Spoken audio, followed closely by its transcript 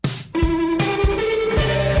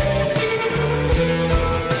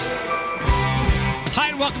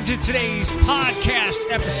welcome to today's podcast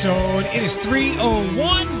episode. It is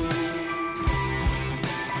 3:01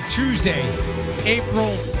 on Tuesday,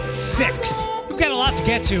 April 6th. We've got a lot to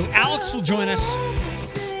get to. Alex will join us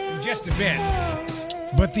in just a bit.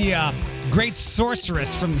 But the great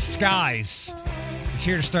sorceress from the skies is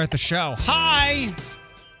here to start the show. Hi!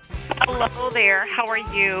 Hello there. How are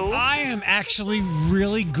you? I am actually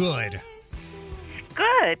really good.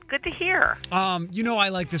 Good to hear. You know I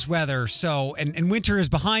like this weather, so and winter is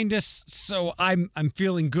behind us, so I'm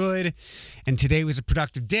feeling good. And today was a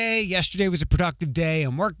productive day. Yesterday was a productive day.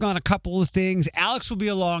 I'm working on a couple of things. Alex will be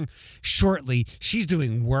along shortly. She's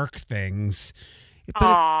doing work things.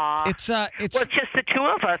 But it's well, it's just the two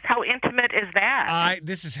of us. How intimate is that?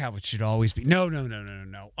 This is how it should always be. No.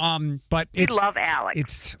 But you love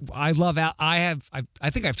Alex. I love Alex. I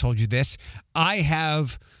think I've told you this. I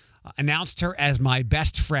have announced her as my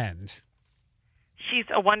best friend. She's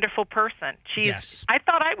a wonderful person. Yes. I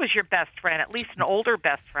thought I was your best friend, at least an older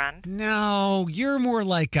best friend. No, you're more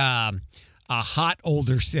like a hot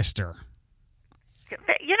older sister.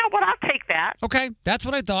 You know what? I'll take that. Okay, that's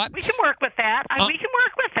what I thought. We can work with that. We can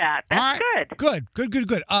work with that. That's good.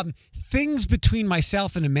 Good. Things between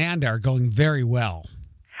myself and Amanda are going very well.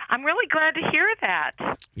 I'm really glad to hear that.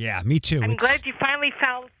 Yeah, me too. I'm glad you finally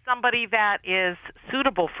found somebody that is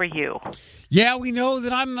suitable for you. Yeah, we know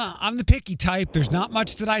that I'm the picky type. There's not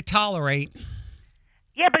much that I tolerate.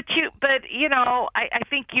 Yeah, but you know, I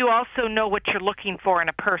think you also know what you're looking for in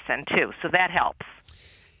a person too, so that helps.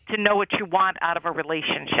 To know what you want out of a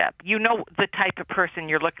relationship. You know the type of person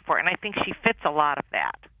you're looking for, and I think she fits a lot of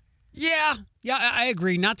that. Yeah, I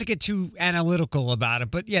agree. Not to get too analytical about it,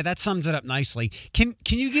 but yeah, that sums it up nicely. Can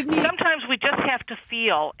you give me... Sometimes we just have to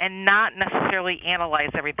feel and not necessarily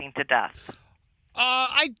analyze everything to death.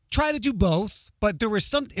 I try to do both, but there was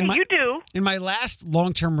something... You do. In my last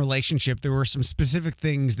long-term relationship, there were some specific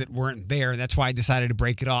things that weren't there, and that's why I decided to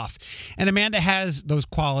break it off. And Amanda has those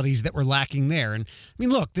qualities that were lacking there. And I mean,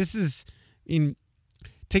 look, this is...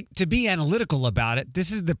 To be analytical about it, this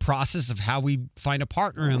is the process of how we find a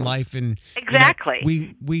partner in life, and exactly,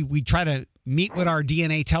 we try to meet what our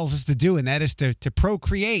DNA tells us to do, and that is to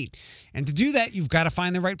procreate. And to do that, you've got to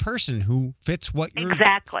find the right person who fits what you're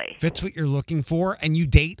looking for. And you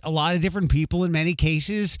date a lot of different people in many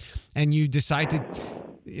cases, and you decide to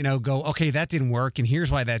go, okay, that didn't work, and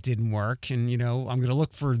here's why that didn't work, and, I'm going to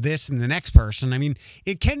look for this in the next person. I mean,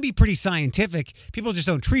 it can be pretty scientific. People just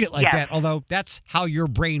don't treat it like that, although that's how your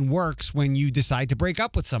brain works when you decide to break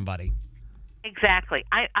up with somebody. Exactly.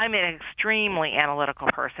 I'm an extremely analytical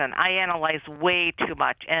person. I analyze way too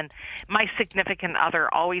much. And my significant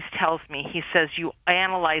other always tells me, he says, you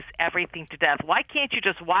analyze everything to death. Why can't you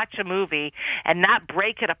just watch a movie and not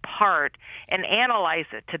break it apart and analyze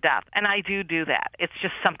it to death? And I do that. It's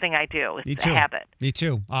just something I do. It's a habit. Me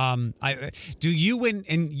too. Do you,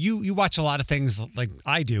 and you watch a lot of things like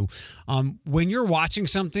I do. When you're watching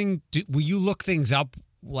something, will you look things up?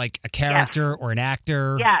 Like a character or an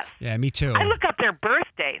actor? Yes. Yeah, me too. I look up their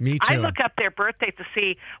birthdays. Me too. I look up their birthdays to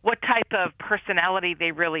see what type of personality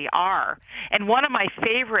they really are. And one of my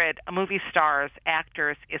favorite movie stars,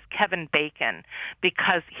 actors, is Kevin Bacon,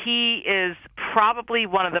 because he is probably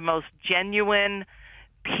one of the most genuine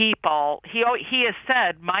people. He has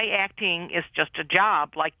said, my acting is just a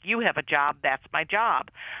job. Like you have a job, that's my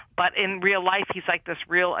job. But in real life, he's like this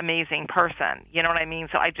real amazing person. You know what I mean?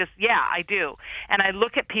 So I do. And I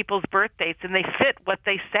look at people's birth dates, and they fit what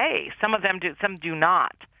they say. Some of them do, some do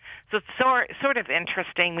not. So it's sort of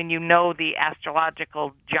interesting when you know the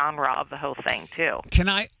astrological genre of the whole thing, too.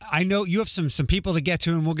 I know you have some people to get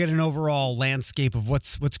to, and we'll get an overall landscape of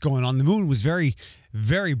what's going on. The moon was very,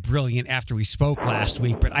 very brilliant after we spoke last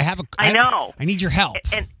week, but I know. I need your help.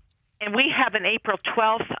 And we have an April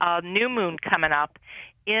 12th new moon coming up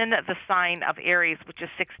in the sign of Aries, which is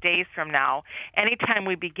 6 days from now. Anytime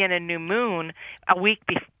we begin a new moon, a week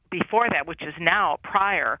before that, which is now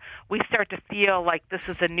prior, we start to feel like this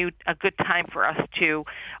is a good time for us to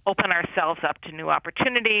open ourselves up to new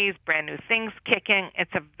opportunities, brand new things kicking.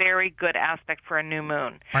 It's a very good aspect for a new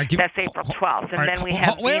moon. That's April 12th. And then we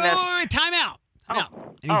have Venus. Wait, time out.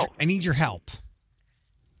 I need your help.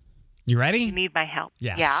 You ready? You need my help.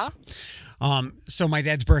 Yes. Yeah. So my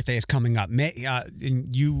dad's birthday is coming up. And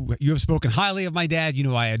you have spoken highly of my dad. You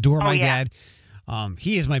know I adore my dad.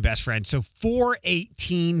 He is my best friend. So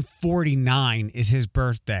 4/18/49 is his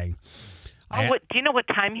birthday. Do you know what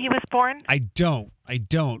time he was born? I don't.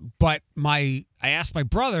 But I asked my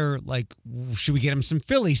brother, like, should we get him some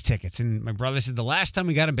Phillies tickets? And my brother said the last time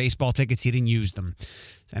we got him baseball tickets, he didn't use them.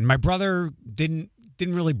 And my brother didn't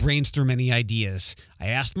really brainstorm any ideas. I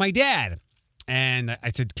asked my dad, And I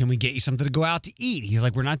said, can we get you something to go out to eat? He's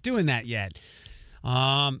like, we're not doing that yet.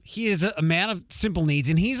 He is a man of simple needs,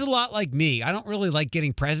 and he's a lot like me. I don't really like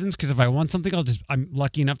getting presents because if I want something, I'm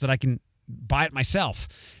lucky enough that I can buy it myself.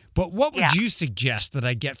 But what would you suggest that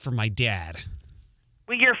I get for my dad?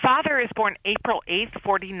 Well, your father is born April 8th,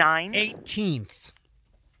 49. 18th.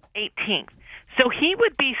 So he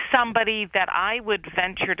would be somebody that I would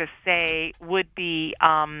venture to say would be,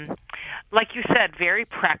 like you said, very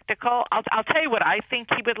practical. I'll tell you what I think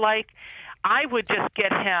he would like. I would just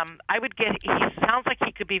get him, he sounds like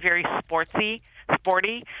he could be very sporty,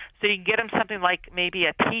 so you can get him something like maybe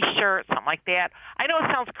a T-shirt, something like that. I know it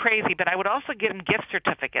sounds crazy, but I would also give him gift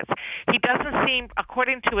certificates. He doesn't seem,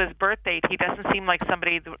 according to his birth date, he doesn't seem like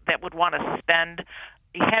somebody that would want to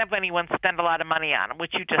have anyone spend a lot of money on him,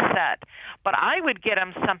 which you just said. But I would get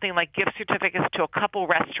him something like gift certificates to a couple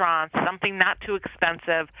restaurants, something not too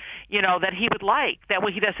expensive, that he would like. That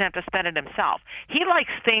way he doesn't have to spend it himself. He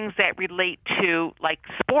likes things that relate to, like,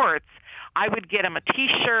 sports. I would get him a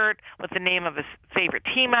T-shirt with the name of his favorite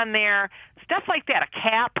team on there, stuff like that, a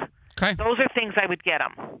cap. Okay. Those are things I would get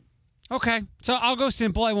him. Okay. So I'll go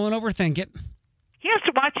simple. I won't overthink it. He has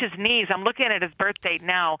to watch his knees. I'm looking at his birth date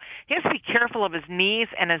now. He has to be careful of his knees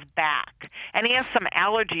and his back. And he has some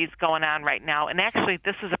allergies going on right now. And actually,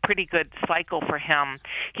 this is a pretty good cycle for him.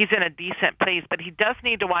 He's in a decent place, but he does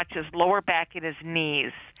need to watch his lower back and his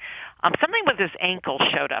knees. Something with his ankle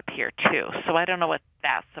showed up here, too. So I don't know what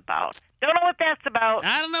that's about. Don't know what that's about.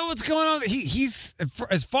 I don't know what's going on. He's,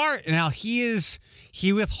 as far, now he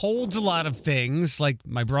withholds a lot of things. Like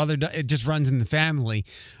my brother, it just runs in the family.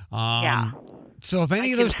 Yeah. So if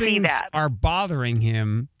any of those things are bothering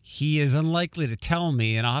him, he is unlikely to tell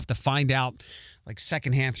me, and I'll have to find out like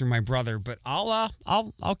secondhand through my brother. But I'll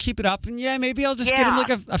keep it up, and maybe I'll just get him like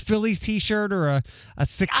a Phillies T-shirt or a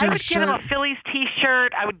Sixers shirt. I would get him a Phillies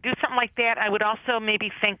T-shirt. I would do something like that. I would also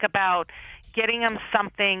maybe think about getting him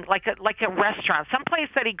something like a restaurant, someplace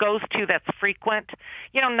that he goes to that's frequent.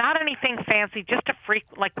 Not anything fancy, just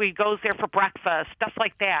like he goes there for breakfast, stuff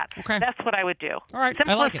like that. Okay. That's what I would do. All right.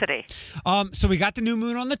 Simplicity. I like it. So we got the new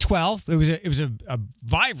moon on the 12th. It was a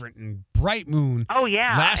vibrant and bright moon. Oh,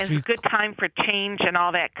 yeah. Last week. It's a good time for change and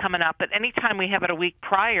all that coming up. But anytime we have it a week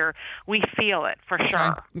prior, we feel it for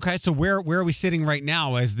sure. Okay. So where are we sitting right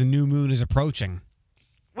now as the new moon is approaching?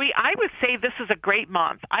 I would say this is a great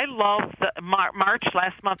month. I love the March.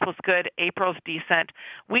 Last month was good. April's decent.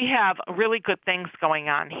 We have really good things going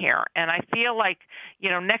on here, and I feel like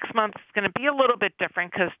next month is going to be a little bit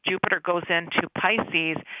different because Jupiter goes into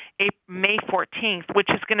Pisces May 14th, which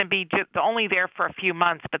is going to be only there for a few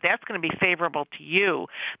months, but that's going to be favorable to you.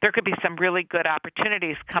 There could be some really good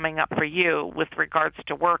opportunities coming up for you with regards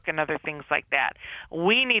to work and other things like that.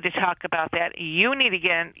 We need to talk about that. You need to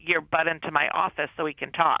get your butt into my office so we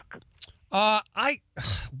can talk.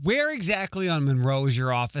 Where exactly on Monroe is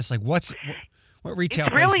your office? Like, what retail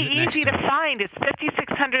place really is it next easy to find. It's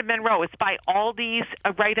 5600 Monroe. It's by Aldi's,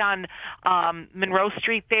 right on Monroe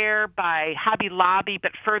Street there, by Hobby Lobby,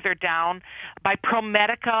 but further down, by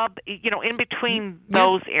ProMedica, in between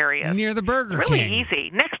those areas. Near the Burger King. Really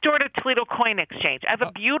easy. Next door to Toledo Coin Exchange. I have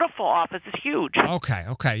a beautiful office. It's huge.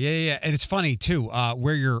 Okay. Yeah. And it's funny, too,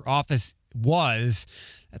 where your office was.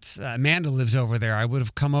 That's Amanda lives over there. I would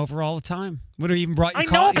have come over all the time. Would have even brought you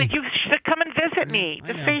coffee. I know, but you should come and visit me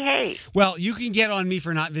to say hey. Well, you can get on me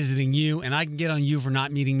for not visiting you, and I can get on you for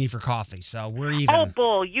not meeting me for coffee. So we're even. Oh,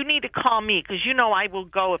 Bull, you need to call me because I will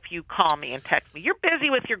go if you call me and text me. You're busy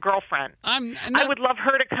with your girlfriend. I would love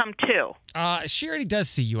her to come too. She already does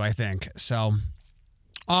see you, I think. So.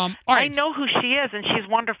 All right. I know who she is, and she's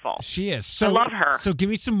wonderful. She is. So, I love her. So give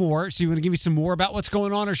me some more. So you want to give me some more about what's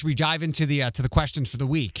going on, or should we dive into the questions for the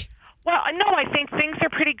week? Well, no, I think things are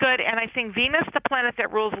pretty good, and I think Venus, the planet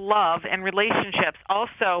that rules love and relationships,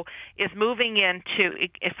 also is moving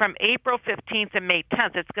from April 15th and May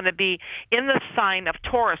 10th. It's going to be in the sign of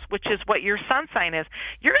Taurus, which is what your sun sign is.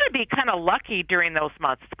 You're going to be kind of lucky during those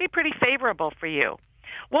months. It's going to be pretty favorable for you.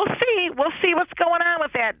 We'll see. We'll see what's going on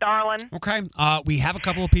with that, darling. Okay. We have a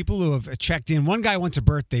couple of people who have checked in. One guy wants a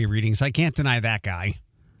birthday reading, so I can't deny that guy.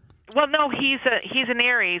 Well, no, he's an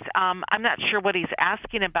Aries. I'm not sure what he's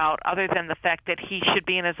asking about other than the fact that he should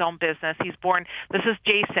be in his own business. He's born, this is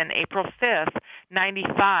Jason, April 5th,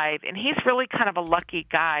 95, and he's really kind of a lucky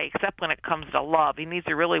guy, except when it comes to love. He needs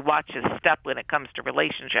to really watch his step when it comes to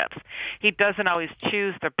relationships. He doesn't always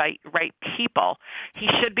choose the right people. He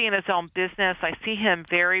should be in his own business. I see him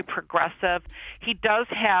very progressive. He does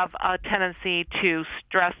have a tendency to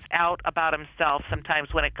stress out about himself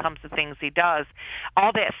sometimes when it comes to things he does.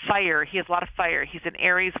 All that fire, he has a lot of fire. He's in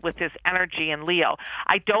Aries with his energy in Leo.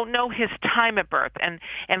 I don't know his time of birth, and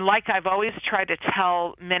like I've always tried to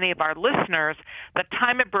tell many of our listeners, the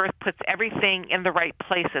time of birth puts everything in the right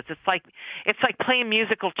places. It's like playing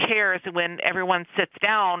musical chairs when everyone sits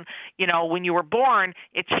down. When you were born,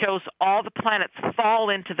 it shows all the planets fall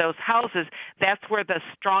into those houses. That's where the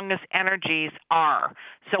strongest energies are.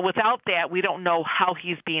 So without that, we don't know how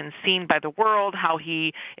he's being seen by the world,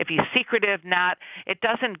 if he's secretive, not. It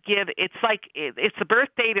doesn't give. It's the birth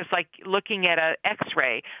date is like looking at an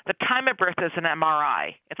X-ray. The time of birth is an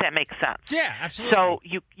MRI, if that makes sense. Yeah, absolutely. So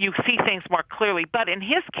you see things more clearly. But in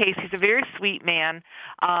his case, he's a very sweet man,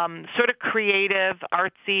 sort of creative,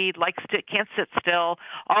 artsy, can't sit still,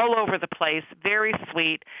 all over the place, very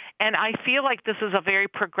sweet. And I feel like this is a very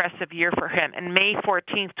progressive year for him. And May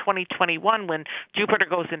 14th, 2021, when Jupiter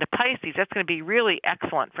goes into Pisces, that's going to be really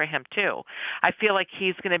excellent for him, too. I feel like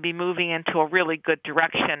he's going to be moving into a really good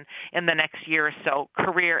direction in the next year or so,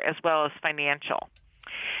 career as well as financial.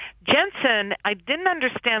 Jensen, I didn't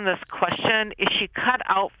understand this question. Is she cut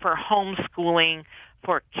out for homeschooling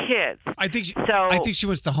for kids? I think she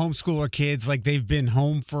wants to homeschool her kids. Like, they've been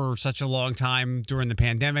home for such a long time during the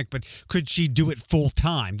pandemic, but could she do it full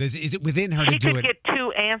time? Is it within her to do it? She could get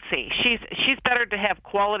too antsy. She's better to have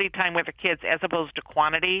quality time with her kids as opposed to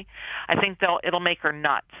quantity. I think it'll make her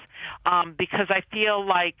nuts, because I feel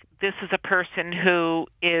like this is a person who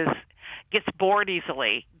gets bored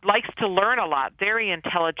easily, likes to learn a lot, very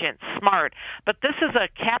intelligent, smart. But this is a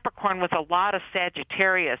Capricorn with a lot of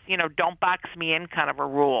Sagittarius, don't box me in kind of a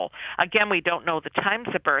rule. Again, we don't know the times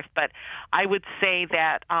of birth, but I would say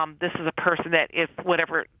that this is a person that if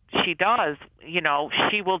whatever she does,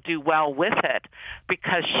 she will do well with it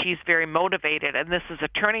because she's very motivated. And this is a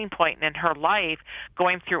turning point in her life,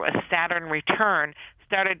 going through a Saturn return,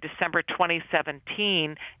 started December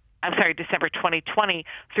 2020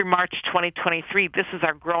 through March 2023. This is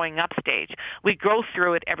our growing up stage. We go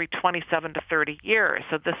through it every 27 to 30 years,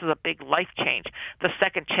 so this is a big life change. The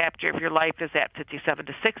second chapter of your life is at 57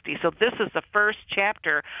 to 60, so this is the first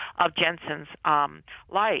chapter of Jensen's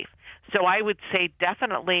life. So I would say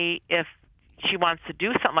definitely if she wants to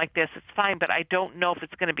do something like this, it's fine, but I don't know if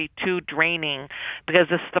it's going to be too draining because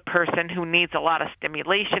this is the person who needs a lot of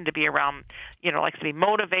stimulation to be around, likes to be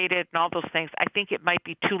motivated and all those things. I think it might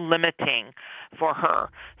be too limiting for her.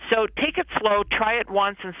 So take it slow, try it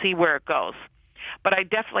once and see where it goes. But I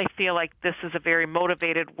definitely feel like this is a very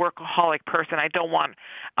motivated, workaholic person. I don't want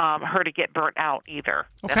her to get burnt out either.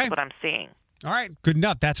 Okay. That's what I'm seeing. All right, good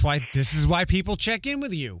enough. This is why people check in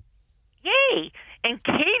with you. Yay! And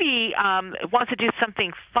Katie wants to do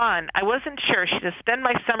something fun. I wasn't sure. She said, spend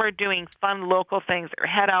my summer doing fun local things or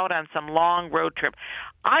head out on some long road trip.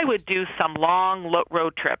 I would do some long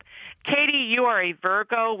road trip. Katie, you are a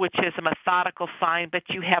Virgo, which is a methodical sign, but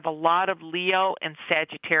you have a lot of Leo and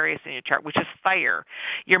Sagittarius in your chart, which is fire.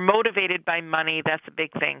 You're motivated by money. That's a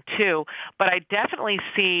big thing, too. But I definitely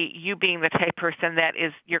see you being the type of person that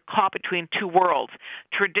you're caught between two worlds,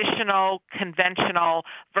 traditional, conventional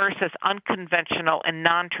versus unconventional and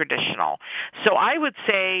non-traditional. So I would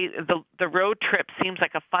say the road trip seems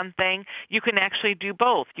like a fun thing. You can actually do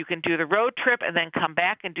both. You can do the road trip and then come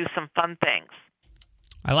back and do some fun things.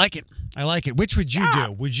 I like it. Which would you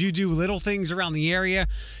do? Would you do little things around the area?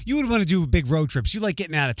 You would want to do big road trips. You like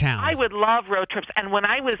getting out of town. I would love road trips. And when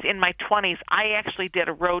I was in my 20s, I actually did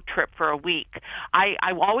a road trip for a week. I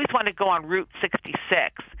always wanted to go on Route 66.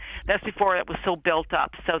 That's before it was so built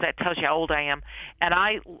up. So that tells you how old I am. And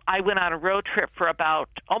I went on a road trip for about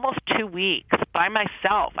almost 2 weeks by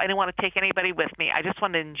myself. I didn't want to take anybody with me. I just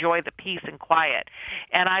wanted to enjoy the peace and quiet.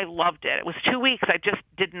 And I loved it. It was 2 weeks. I just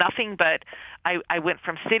did nothing but I went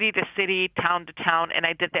from city to city, town to town, and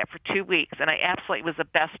I did that for 2 weeks. And it was the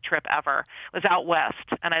best trip ever. It was out west,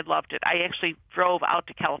 and I loved it. I actually drove out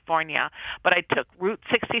to California, but I took Route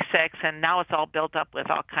 66, and now it's all built up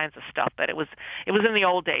with all kinds of stuff. But it was in the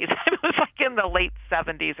old days. It was like in the late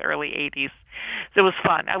 70s, early 80s. So it was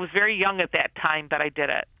fun. I was very young at that time, but I did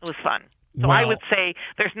it. It was fun. So I would say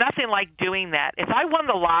there's nothing like doing that. If I won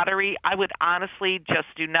the lottery, I would honestly just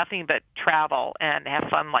do nothing but travel and have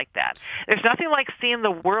fun like that. There's nothing like seeing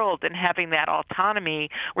the world and having that autonomy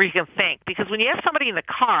where you can think. Because when you have somebody in the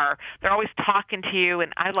car, they're always talking to you,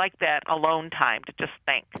 and I like that alone time to just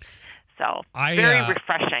think. So very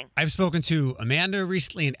refreshing. I've spoken to Amanda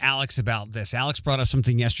recently and Alex about this. Alex brought up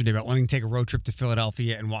something yesterday about wanting to take a road trip to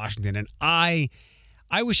Philadelphia and Washington, and I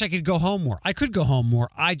wish I could go home more. I could go home more.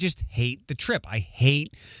 I just hate the trip. I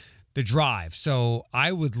hate the drive. So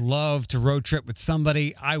I would love to road trip with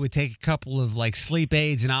somebody. I would take a couple of sleep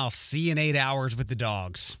aids, and I'll see you in 8 hours with the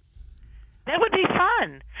dogs. That would be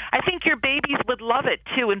fun. I think your babies would love it,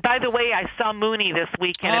 too. And by the way, I saw Mooney this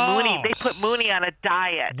weekend. And they put Mooney on a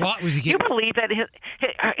diet. What was he getting? You believe that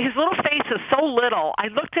his little face is so little. I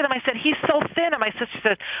looked at him. I said, he's so thin. And my sister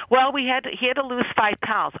said, well, he had to lose 5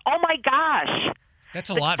 pounds. Oh, my gosh. That's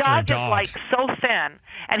a lot for a dog. The dog is so thin.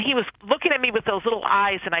 And he was looking at me with those little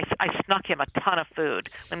eyes, and I snuck him a ton of food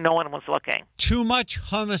when no one was looking. Too much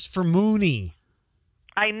hummus for Mooney.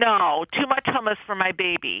 I know. Too much hummus for my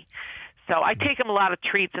baby. So I take him a lot of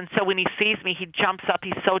treats, and so when he sees me, he jumps up.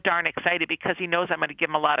 He's so darn excited because he knows I'm going to give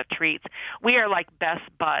him a lot of treats. We are like best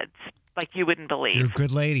buds, like you wouldn't believe. You're a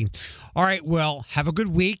good lady. All right, well, have a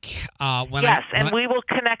good week. We will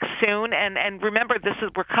connect soon. And remember,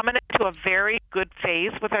 we're coming into a very good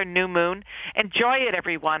phase with our new moon. Enjoy it,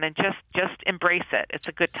 everyone, and just embrace it. It's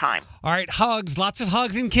a good time. All right, hugs. Lots of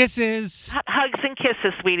hugs and kisses. Hugs and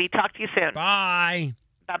kisses, sweetie. Talk to you soon. Bye.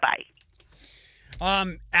 Bye-bye.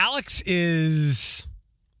 Alex is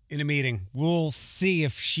in a meeting. We'll see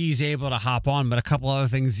if she's able to hop on, but a couple other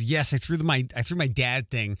things. Yes, I threw my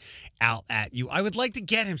dad thing out at you. I would like to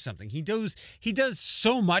get him something. He does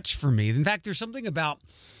so much for me. In fact, there's something about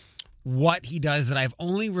what he does that I've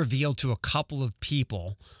only revealed to a couple of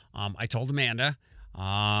people. I told Amanda,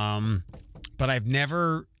 but I've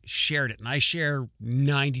never shared it. And I share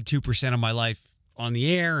 92% of my life on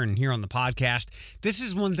the air and here on the podcast. This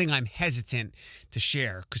is one thing I'm hesitant to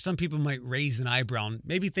share because some people might raise an eyebrow and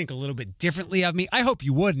maybe think a little bit differently of me. I hope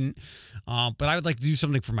you wouldn't, but I would like to do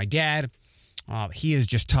something for my dad. He is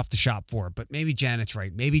just tough to shop for, but maybe Janet's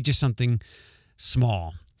right. Maybe just something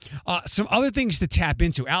small. Some other things to tap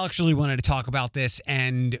into. Alex really wanted to talk about this,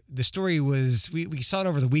 and the story was, we saw it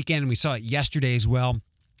over the weekend and we saw it yesterday as well.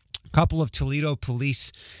 A couple of Toledo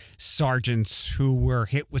police sergeants who were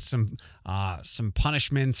hit with some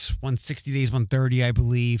punishments, one 60 days, 130, I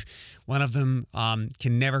believe. One of them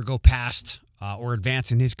can never go past or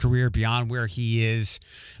advance in his career beyond where he is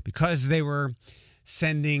because they were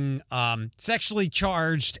sending sexually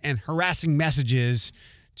charged and harassing messages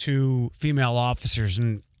to female officers.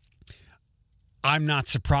 And I'm not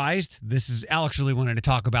surprised. Alex really wanted to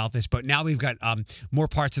talk about this, but now we've got more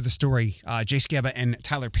parts of the story. Jay Skeba and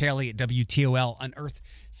Tyler Paley at WTOL unearthed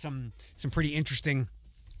some pretty interesting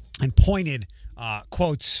and pointed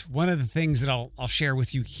quotes. One of the things that I'll share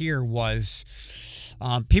with you here was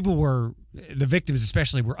the victims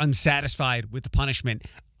especially, were unsatisfied with the punishment.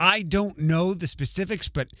 I don't know the specifics,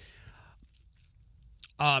 but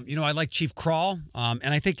I like Chief Crawl,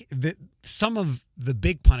 and I think that some of the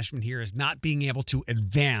big punishment here is not being able to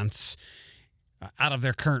advance out of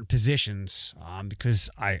their current positions, because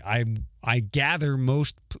I gather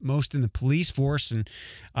most in the police force and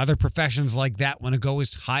other professions like that want to go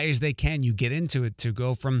as high as they can. You get into it to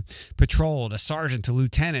go from patrol to sergeant to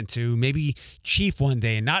lieutenant to maybe chief one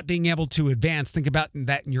day, and not being able to advance. Think about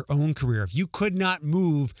that in your own career. If you could not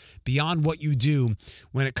move beyond what you do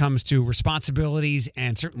when it comes to responsibilities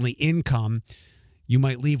and certainly income, you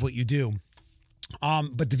might leave what you do.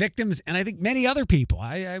 But the victims, and I think many other people,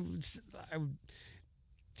 I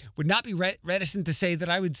would not be reticent to say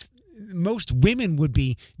that most women would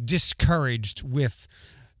be discouraged with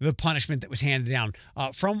the punishment that was handed down.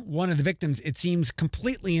 From one of the victims, it seems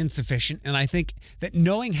completely insufficient. And I think that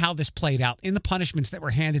knowing how this played out in the punishments that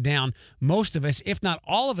were handed down, most of us, if not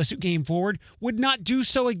all of us who came forward, would not do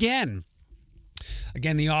so again.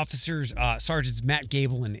 Again, the officers, Sergeants Matt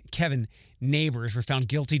Gable and Kevin Neighbors, were found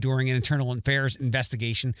guilty during an internal affairs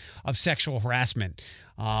investigation of sexual harassment.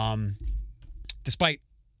 Despite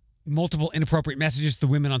multiple inappropriate messages to the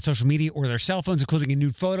women on social media or their cell phones, including a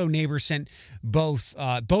nude photo, Neighbors sent both.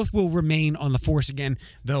 Both will remain on the force again,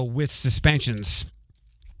 though with suspensions.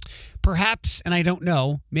 Perhaps, and I don't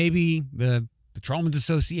know, maybe the Patrolmen's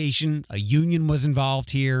Association, a union, was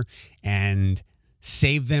involved here and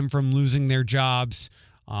saved them from losing their jobs.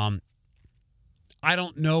 I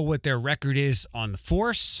don't know what their record is on the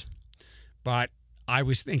force, but I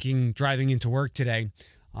was thinking driving into work today,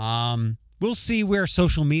 we'll see where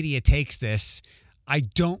social media takes this. I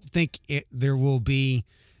don't think there will be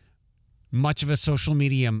much of a social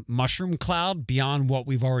media mushroom cloud beyond what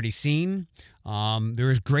we've already seen.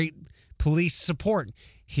 There is great police support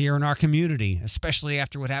here in our community, especially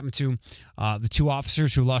after what happened to the two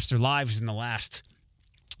officers who lost their lives in the last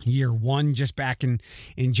year, one just back in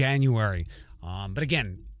January. But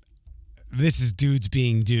again, this is dudes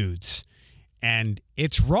being dudes. And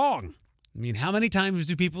it's wrong. I mean, how many times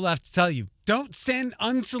do people have to tell you, don't send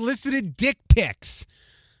unsolicited dick pics?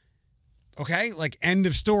 Okay, like, end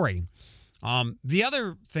of story. The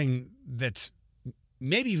other thing that's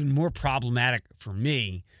maybe even more problematic for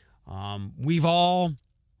me, we've all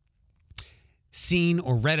seen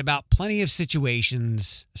or read about plenty of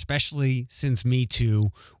situations, especially since Me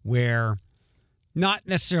Too, where not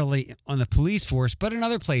necessarily on the police force, but in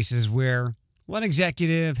other places where one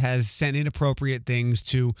executive has sent inappropriate things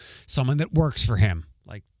to someone that works for him.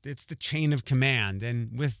 Like, it's the chain of command.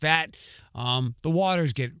 And with that, the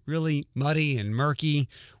waters get really muddy and murky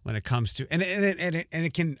when it comes to, and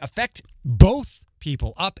it can affect both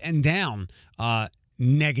people up and down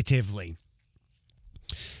negatively.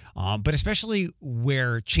 But especially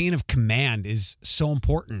where chain of command is so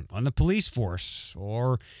important on the police force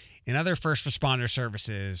or in other first responder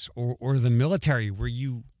services or the military, where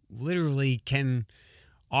you literally can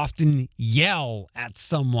often yell at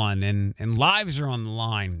someone and lives are on the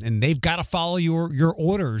line and they've got to follow your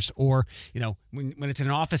orders. Or, when it's in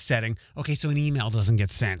an office setting, okay, so an email doesn't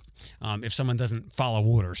get sent if someone doesn't follow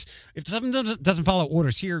orders. If someone doesn't follow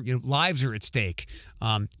orders here, lives are at stake.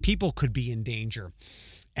 People could be in danger.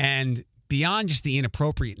 And beyond just the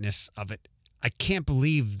inappropriateness of it, I can't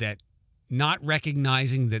believe that not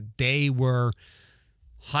recognizing that they were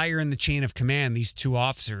higher in the chain of command, these two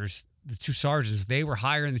officers, the two sergeants, they were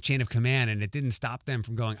higher in the chain of command, and it didn't stop them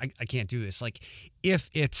from going, I can't do this. Like, if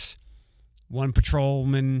it's one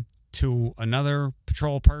patrolman to another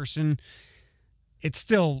patrol person, it's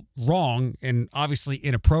still wrong and obviously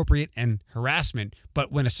inappropriate and harassment.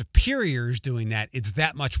 But when a superior is doing that, it's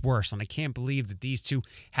that much worse. And I can't believe that these two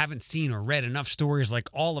haven't seen or read enough stories like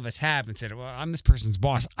all of us have and said, well, I'm this person's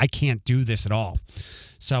boss. I can't do this at all.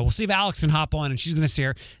 So we'll see if Alex can hop on and she's going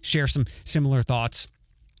to share some similar thoughts.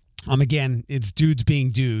 Again, it's dudes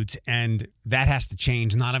being dudes, and that has to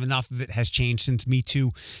change. Not enough of it has changed since Me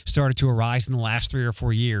Too started to arise in the last 3 or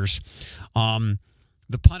 4 years.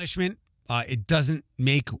 The punishment, it doesn't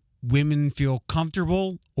make women feel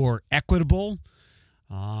comfortable or equitable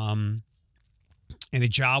in a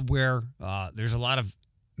job where there's a lot of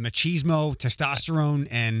machismo, testosterone,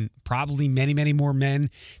 and probably many, many more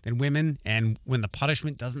men than women. And when the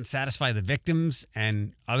punishment doesn't satisfy the victims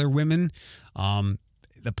and other women,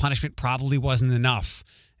 the punishment probably wasn't enough.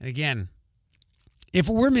 And again, if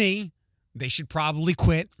it were me, they should probably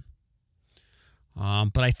quit.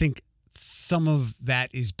 But I think some of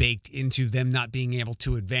that is baked into them not being able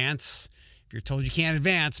to advance. If you're told you can't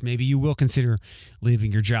advance, maybe you will consider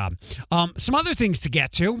leaving your job. Some other things to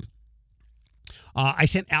get to. I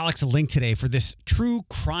sent Alex a link today for this true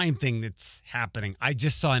crime thing that's happening. I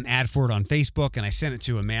just saw an ad for it on Facebook, and I sent it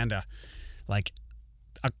to Amanda like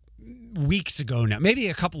weeks ago now, maybe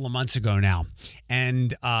a couple of months ago now.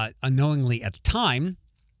 And unknowingly at the time,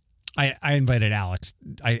 I invited Alex.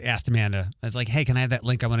 I asked Amanda, I was like, hey, can I have that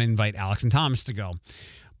link? I want to invite Alex and Thomas to go.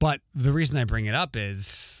 But the reason I bring it up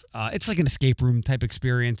is it's like an escape room type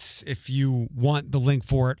experience. If you want the link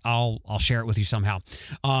for it, I'll share it with you somehow.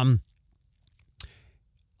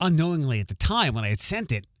 Unknowingly at the time when I had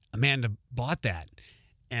sent it, Amanda bought that.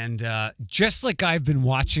 And just like I've been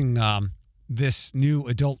watching this new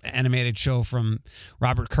adult animated show from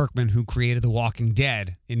Robert Kirkman, who created The Walking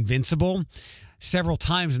Dead, Invincible, several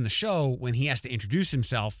times in the show when he has to introduce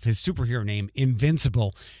himself, his superhero name,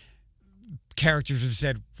 Invincible, characters have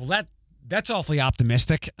said, well, that's awfully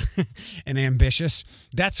optimistic and ambitious.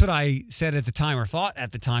 That's what I said at the time, or thought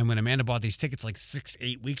at the time, when Amanda bought these tickets like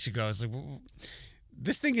 6-8 weeks ago. I was like, well,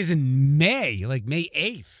 this thing is in May, like May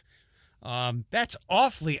 8th. That's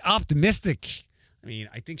awfully optimistic. I mean,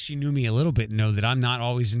 I think she knew me a little bit and know that I'm not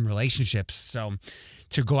always in relationships. So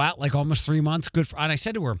to go out like almost 3 months, good for, and I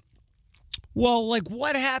said to her, well, like,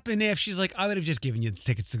 what happened if? She's like, I would have just given you the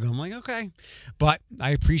tickets to go. I'm like, okay. But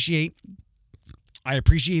I appreciate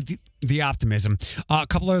the optimism. A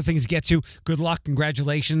couple other things to get to. Good luck.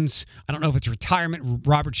 Congratulations. I don't know if it's retirement.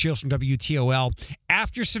 Robert Shields from WTOL,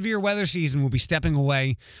 after severe weather season, will be stepping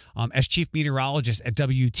away as chief meteorologist at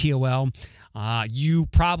WTOL. You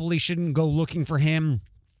probably shouldn't go looking for him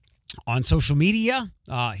on social media.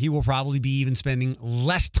 He will probably be even spending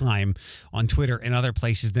less time on Twitter and other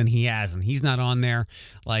places than he has. And he's not on there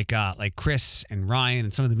like Chris and Ryan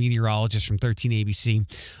and some of the meteorologists from 13 ABC.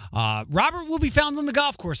 Robert will be found on the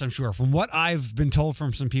golf course, I'm sure. From what I've been told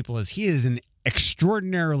from some people, is he is an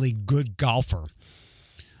extraordinarily good golfer.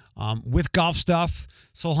 with golf stuff,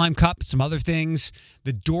 Solheim Cup, some other things.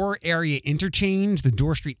 The Door area interchange, the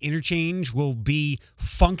Door Street interchange, will be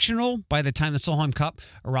functional by the time the Solheim Cup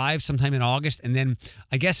arrives sometime in August. And then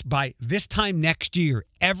I guess by this time next year,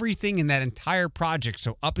 everything in that entire project,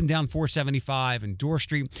 so up and down 475 and Door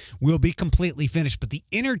Street, will be completely finished. But the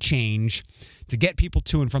interchange to get people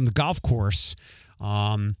to and from the golf course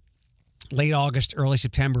late August, early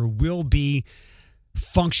September will be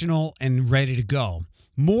functional and ready to go.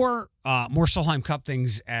 More Solheim Cup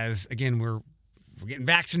things as, again, we're getting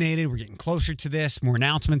vaccinated. We're getting closer to this. More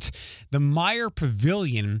announcements. The Meyer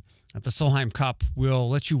Pavilion at the Solheim Cup will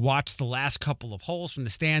let you watch the last couple of holes from the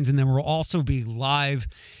stands, and then we'll also be live,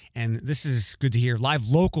 and this is good to hear, live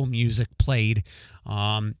local music played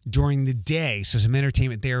during the day. So some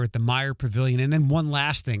entertainment there at the Meyer Pavilion. And then one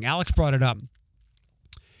last thing. Alex brought it up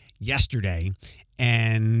yesterday,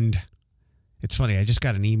 and it's funny, I just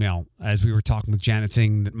got an email as we were talking with Janet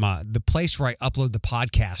saying that the place where I upload the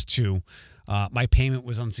podcast to, my payment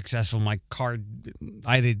was unsuccessful. My card,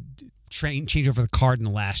 I had to change over the card in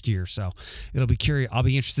the last year. So it'll be curious. I'll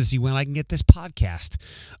be interested to see when I can get this podcast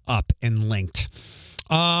up and linked.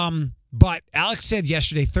 But Alex said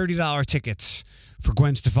yesterday, $30 tickets for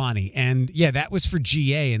Gwen Stefani. And yeah, that was for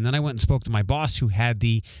GA. And then I went and spoke to my boss who had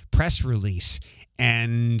the press release.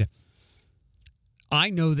 And I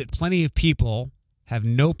know that plenty of people have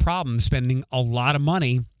no problem spending a lot of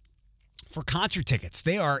money for concert tickets.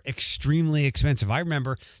 They are extremely expensive. I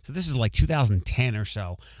remember, so this is like 2010 or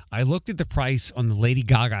so, I looked at the price on the Lady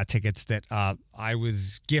Gaga tickets that I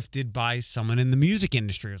was gifted by someone in the music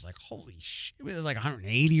industry. I was like, holy shit, it was like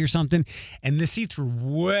 180 or something. And the seats were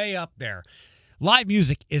way up there. Live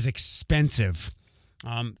music is expensive.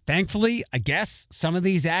 Thankfully, I guess some of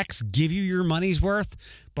these acts give you your money's worth,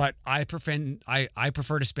 but I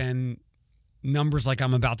prefer to spend numbers like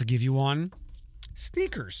I'm about to give you on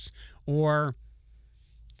sneakers or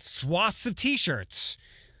swaths of t-shirts.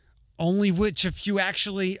 Which of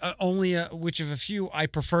a few I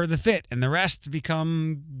prefer the fit, and the rest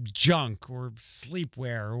become junk or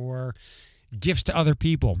sleepwear or gifts to other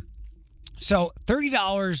people. So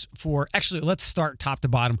 $30 for, actually, let's start top to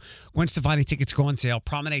bottom. Gwen Stefani tickets go on sale.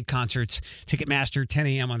 Promenade Concerts, Ticketmaster, 10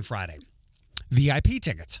 a.m. on Friday. VIP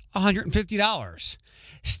tickets, $150.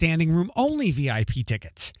 Standing room only VIP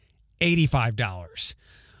tickets, $85.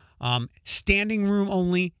 Standing room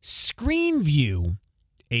only screen view,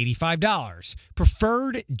 $85.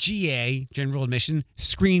 Preferred GA, general admission,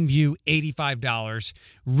 screen view, $85.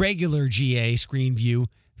 Regular GA, screen view,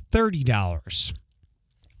 $30.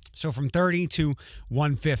 So from $30 to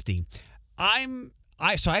 $150.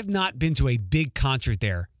 So I've not been to a big concert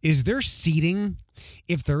there. Is there seating?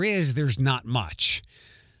 If there is, there's not much.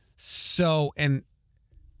 So, and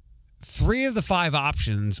 3 of the 5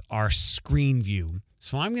 options are screen view.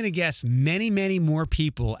 So I'm going to guess many, many more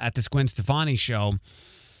people at this Gwen Stefani show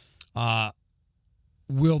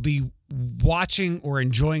will be watching or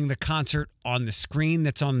enjoying the concert on the screen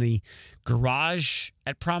that's on the garage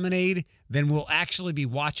at Promenade than will actually be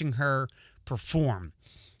watching her perform.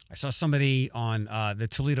 I saw somebody on the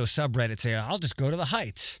Toledo subreddit say, I'll just go to the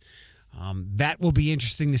Heights. That will be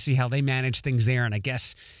interesting to see how they manage things there. And I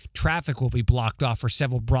guess traffic will be blocked off for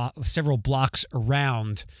several blocks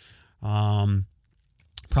around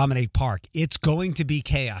Promenade Park. It's going to be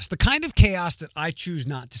chaos. The kind of chaos that I choose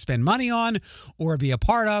not to spend money on or be a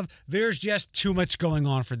part of. There's just too much going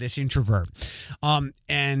on for this introvert.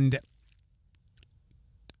 And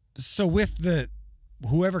so with the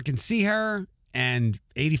whoever can see her and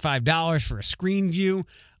 $85 for a screen view,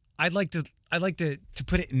 I'd like to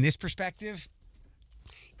put it in this perspective.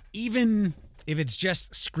 Even if it's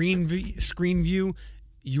just screen view,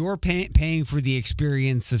 you're paying for the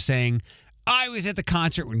experience of saying, I was at the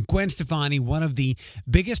concert when Gwen Stefani, one of the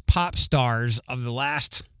biggest pop stars of the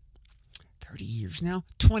last 30 years now,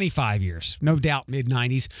 25 years, no doubt,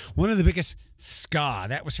 mid-90s, one of the biggest ska.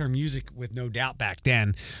 That was her music with No Doubt back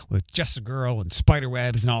then, with Just a Girl and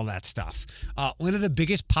Spiderwebs and all that stuff. One of the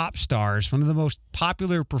biggest pop stars, one of the most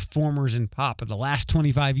popular performers in pop of the last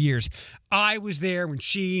 25 years. I was there when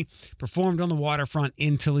she performed on the waterfront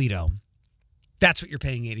in Toledo. That's what you're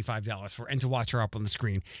paying $85 for, and to watch her up on the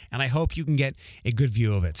screen. And I hope you can get a good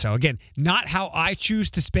view of it. So again, not how I choose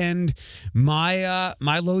to spend my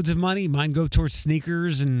loads of money. Mine go towards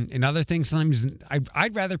sneakers and other things. Sometimes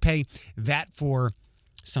I'd rather pay that for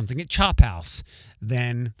something at Chop House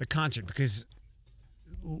than the concert, because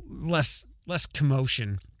less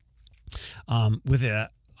commotion with a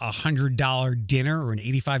 $100 dinner or an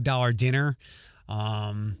 $85 dinner,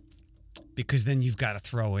 because then you've got to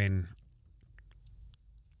throw in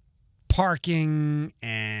parking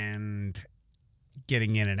and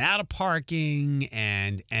getting in and out of parking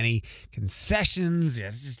and any concessions.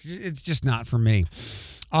 It's just not for me.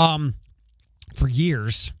 For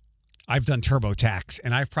years, I've done TurboTax,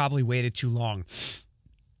 and I've probably waited too long.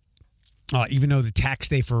 Even though the tax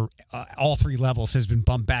day for all 3 levels has been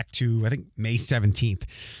bumped back to, I think, May 17th.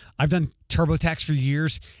 I've done TurboTax for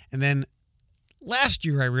years, and then last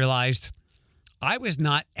year I realized I was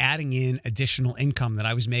not adding in additional income that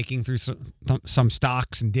I was making through some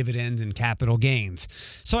stocks and dividends and capital gains.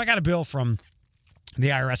 So I got a bill from the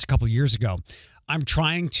IRS a couple of years ago. I'm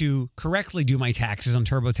trying to correctly do my taxes on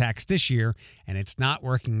TurboTax this year, and it's not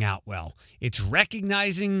working out well. It's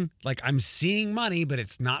recognizing, like, I'm seeing money, but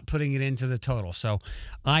it's not putting it into the total. So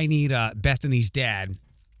I need Bethany's dad,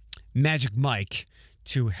 Magic Mike,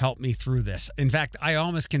 to help me through this. In fact, I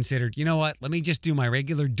almost considered, you know what, let me just do my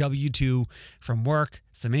regular W-2 from work,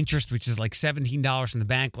 some interest, which is like $17 in the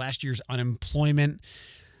bank, last year's unemployment,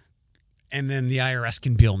 and then the IRS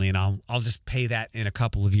can bill me, and I'll just pay that in a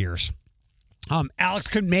couple of years. Alex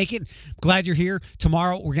couldn't make it. Glad you're here.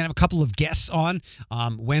 Tomorrow, we're going to have a couple of guests on.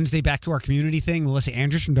 Wednesday, back to our community thing. Melissa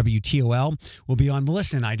Andrews from WTOL will be on.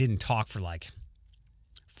 Melissa and I didn't talk for like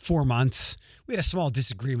 4 months. We had a small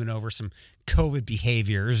disagreement over some COVID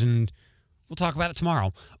behaviors, and we'll talk about it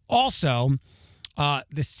tomorrow. Also,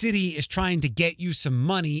 the city is trying to get you some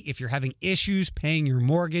money if you're having issues paying your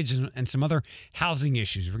mortgage and some other housing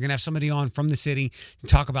issues. We're going to have somebody on from the city to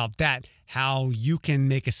talk about that, how you can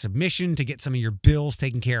make a submission to get some of your bills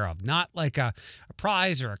taken care of. Not like a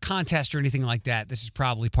prize or a contest or anything like that. This is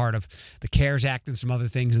probably part of the CARES Act and some other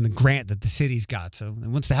things and the grant that the city's got. So it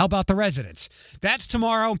wants to help out the residents. That's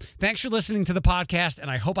tomorrow. Thanks for listening to the podcast,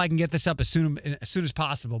 and I hope I can get this up as soon as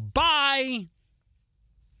possible. Bye!